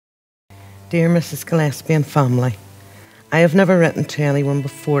Dear Mrs. Gillespie and family, I have never written to anyone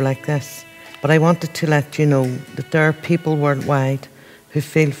before like this, but I wanted to let you know that there are people worldwide who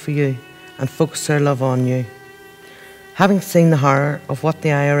feel for you and focus their love on you. Having seen the horror of what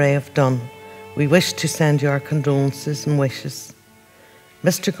the IRA have done, we wish to send you our condolences and wishes.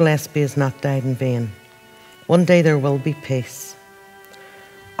 Mr. Gillespie has not died in vain. One day there will be peace.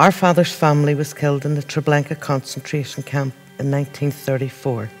 Our father's family was killed in the Treblinka concentration camp in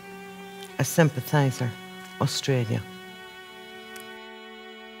 1934. A sympathiser, Australia.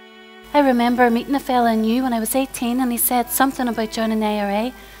 I remember meeting a fella I knew when I was 18 and he said something about joining the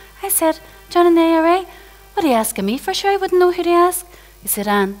IRA. I said, joining the IRA? What are you asking me for? Sure, I wouldn't know who to ask. He said,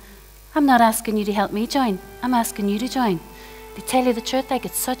 Anne, I'm not asking you to help me join. I'm asking you to join. To tell you the truth, I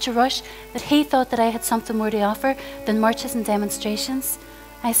get such a rush that he thought that I had something more to offer than marches and demonstrations.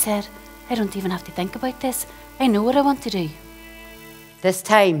 I said, I don't even have to think about this. I know what I want to do. This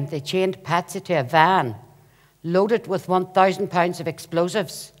time they chained Patsy to a van loaded with 1,000 pounds of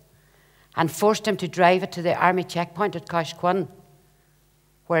explosives and forced him to drive it to the army checkpoint at Coshquin,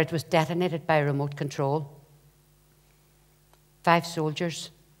 where it was detonated by remote control. 5 soldiers,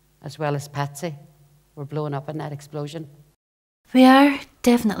 as well as Patsy, were blown up in that explosion. We are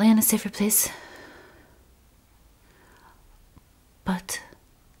definitely in a safer place. But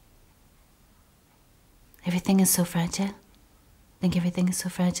everything is so fragile. I think everything is so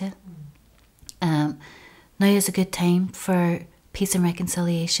fragile. Now is a good time for peace and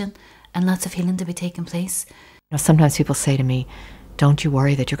reconciliation and lots of healing to be taking place. You know, sometimes people say to me, don't you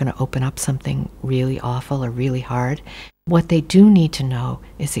worry that you're going to open up something really awful or really hard. What they do need to know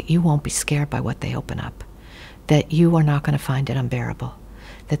is that you won't be scared by what they open up, that you are not going to find it unbearable,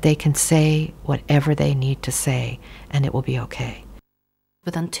 that they can say whatever they need to say and it will be okay.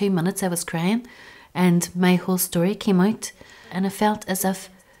 Within 2 minutes I was crying and my whole story came out and I felt as if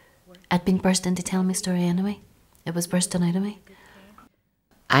I'd been burst into telling my story anyway. It was bursting out of me.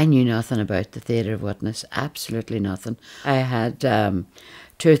 I knew nothing about the Theatre of Witness, absolutely nothing. I had 2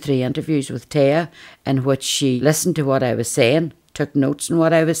 or 3 interviews with Teya in which she listened to what I was saying, took notes on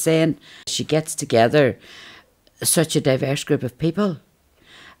what I was saying. She gets together such a diverse group of people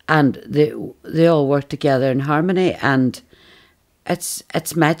and they all work together in harmony and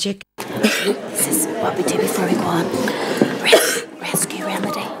it's magic. This is what we do before we go on. Rescue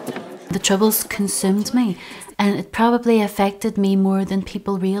remedy. The troubles consumed me and it probably affected me more than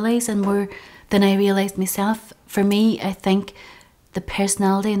people realise and more than I realised myself. For me, I think the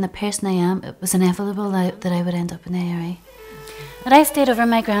personality and the person I am, it was inevitable that I would end up in the IRA. But I stayed over at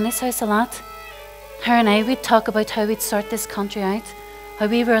my granny's house a lot. Her and I, we'd talk about how we'd sort this country out, how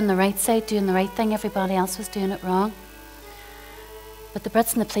we were on the right side doing the right thing, everybody else was doing it wrong. But the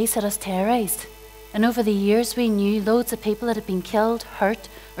Brits and the police had us terrorised. And over the years we knew loads of people that had been killed, hurt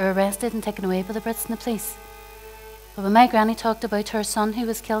or arrested and taken away by the Brits and the police. But when my granny talked about her son who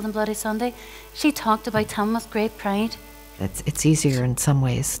was killed on Bloody Sunday, she talked about him with great pride. It's easier in some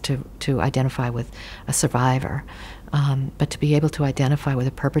ways to identify with a survivor, but to be able to identify with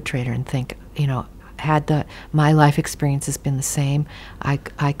a perpetrator and think, you know, had my life experiences been the same,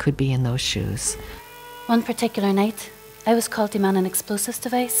 I could be in those shoes. One particular night, I was called to man an explosives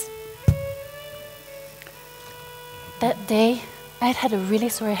device. That day, I'd had a really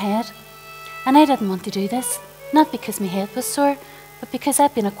sore head, and I didn't want to do this. Not because my head was sore, but because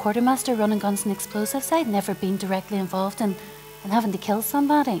I'd been a quartermaster running guns and explosives. I'd never been directly involved in having to kill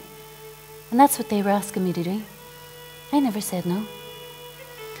somebody. And that's what they were asking me to do. I never said no.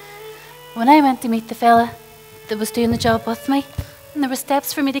 When I went to meet the fella that was doing the job with me, and there were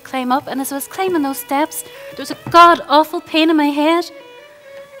steps for me to climb up, and as I was climbing those steps, there was a god-awful pain in my head.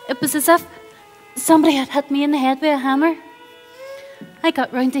 It was as if somebody had hit me in the head with a hammer. I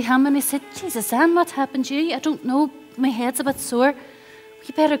got round to him and he said, Jesus, Anne, what happened to you? I don't know, my head's a bit sore.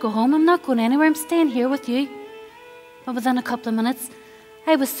 You better go home, I'm not going anywhere, I'm staying here with you. But within a couple of minutes,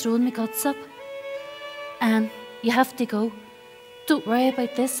 I was throwing my guts up. Anne, you have to go. Don't worry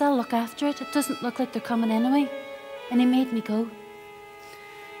about this, I'll look after it. It doesn't look like they're coming anyway. And he made me go.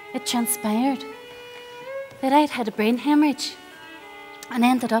 It transpired that I'd had a brain hemorrhage and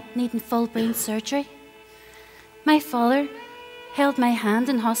ended up needing full brain surgery. My father held my hand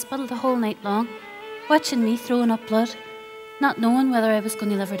in hospital the whole night long, watching me throwing up blood, not knowing whether I was going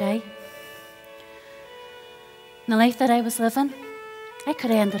to live or die. In the life that I was living, I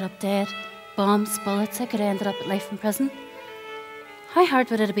could have ended up dead. Bombs, bullets, I could have ended up at life in prison. How hard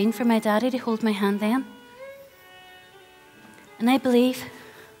would it have been for my daddy to hold my hand then? And I believe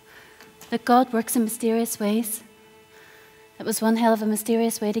that God works in mysterious ways. It was one hell of a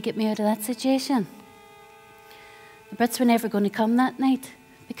mysterious way to get me out of that situation. The Brits were never going to come that night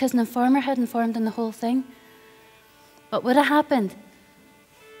because an informer had informed on the whole thing. What would have happened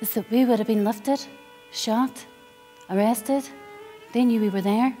is that we would have been lifted, shot, arrested. They knew we were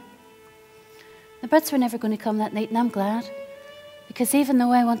there. The Brits were never going to come that night, and I'm glad, because even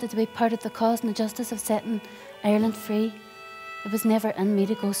though I wanted to be part of the cause and the justice of setting Ireland free, it was never in me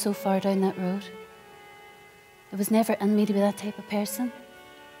to go so far down that road. It was never in me to be that type of person.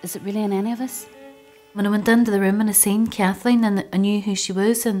 Is it really in any of us? When I went into the room and I seen Kathleen and I knew who she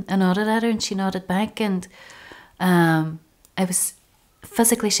was and I nodded at her and she nodded back, and I was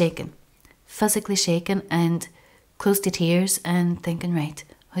physically shaken and close to tears and thinking, right,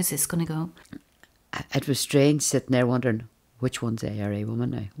 how's this going to go? It was strange sitting there wondering, which one's a hairy woman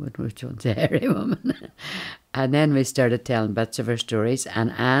now? Which one's a hairy woman? And then we started telling bits of her stories,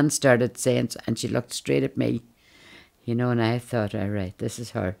 and Anne started saying, and she looked straight at me, you know, and I thought, all right, this is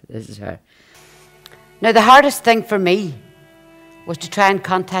her. Now, the hardest thing for me was to try and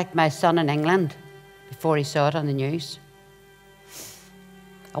contact my son in England before he saw it on the news.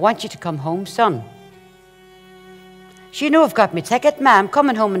 I want you to come home, son. So, you know, I've got my ticket, ma. I'm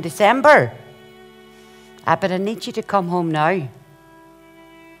coming home in December. But I need you to come home now.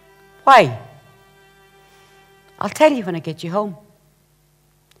 Why? I'll tell you when I get you home.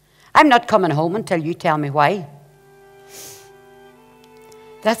 I'm not coming home until you tell me why.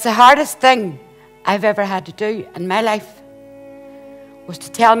 That's the hardest thing I've ever had to do in my life, was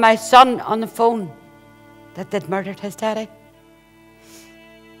to tell my son on the phone that they'd murdered his daddy.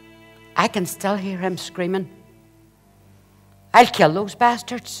 I can still hear him screaming, I'll kill those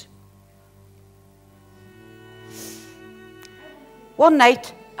bastards. One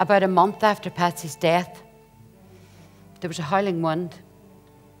night, about a month after Patsy's death, there was a howling wind,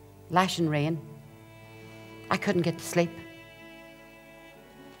 lashing rain. I couldn't get to sleep.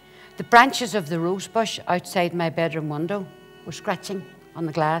 The branches of the rose bush outside my bedroom window were scratching on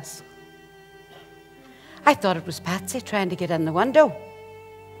the glass. I thought it was Patsy trying to get in the window.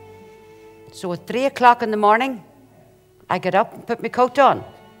 So at 3 o'clock in the morning, I got up and put my coat on,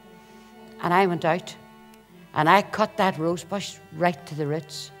 and I went out, and I cut that rose bush right to the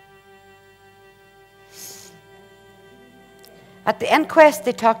roots. At the inquest,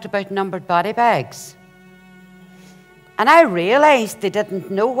 they talked about numbered body bags, and I realised they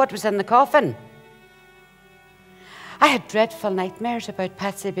didn't know what was in the coffin. I had dreadful nightmares about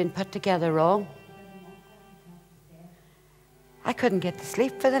Patsy being put together wrong. I couldn't get to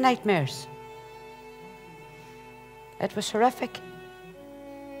sleep for the nightmares. It was horrific.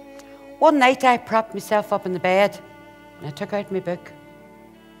 One night I propped myself up in the bed and I took out my book,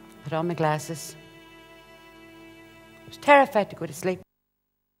 put on my glasses. I was terrified to go to sleep.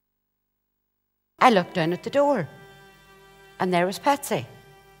 I looked down at the door and there was Patsy.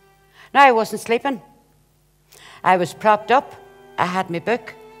 Now, I wasn't sleeping. I was propped up, I had my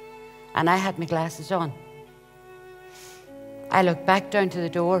book and I had my glasses on. I looked back down to the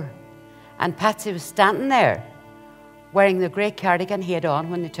door and Patsy was standing there wearing the grey cardigan he had on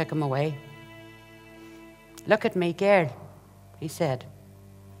when they took him away. Look at me, girl, he said.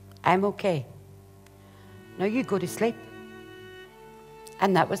 I'm okay. Now you go to sleep.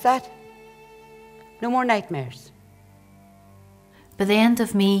 And that was that. No more nightmares. By the end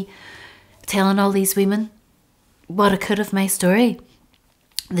of me telling all these women what I could of my story,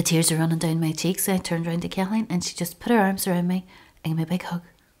 the tears are running down my cheeks. I turned round to Kathleen and she just put her arms around me and gave me a big hug.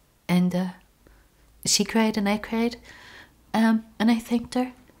 And she cried and I cried. And I thanked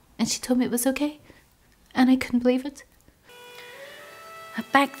her and she told me it was okay. And I couldn't believe it.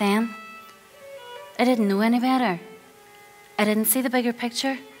 Back then, I didn't know any better. I didn't see the bigger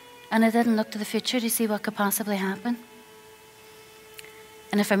picture and I didn't look to the future to see what could possibly happen.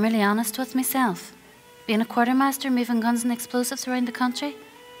 And if I'm really honest with myself, being a quartermaster moving guns and explosives around the country,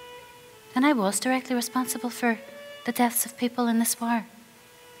 then I was directly responsible for the deaths of people in this war.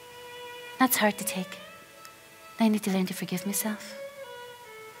 That's hard to take. I need to learn to forgive myself.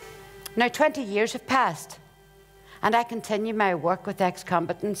 Now 20 years have passed and I continue my work with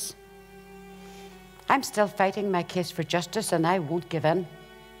ex-combatants. I'm still fighting my case for justice and I won't give in.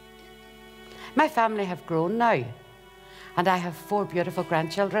 My family have grown now and I have 4 beautiful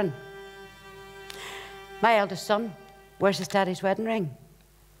grandchildren. My eldest son wears his daddy's wedding ring,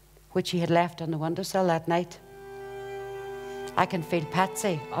 which he had left on the windowsill that night. I can feel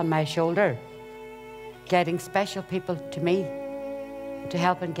Patsy on my shoulder, guiding special people to me to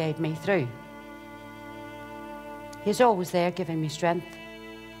help and guide me through. He's always there giving me strength.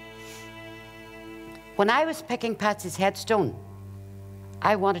 When I was picking Patsy's headstone,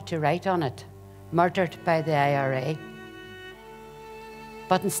 I wanted to write on it, murdered by the IRA.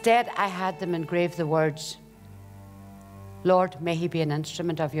 But instead I had them engrave the words, Lord, may he be an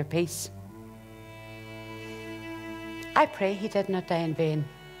instrument of your peace. I pray he did not die in vain.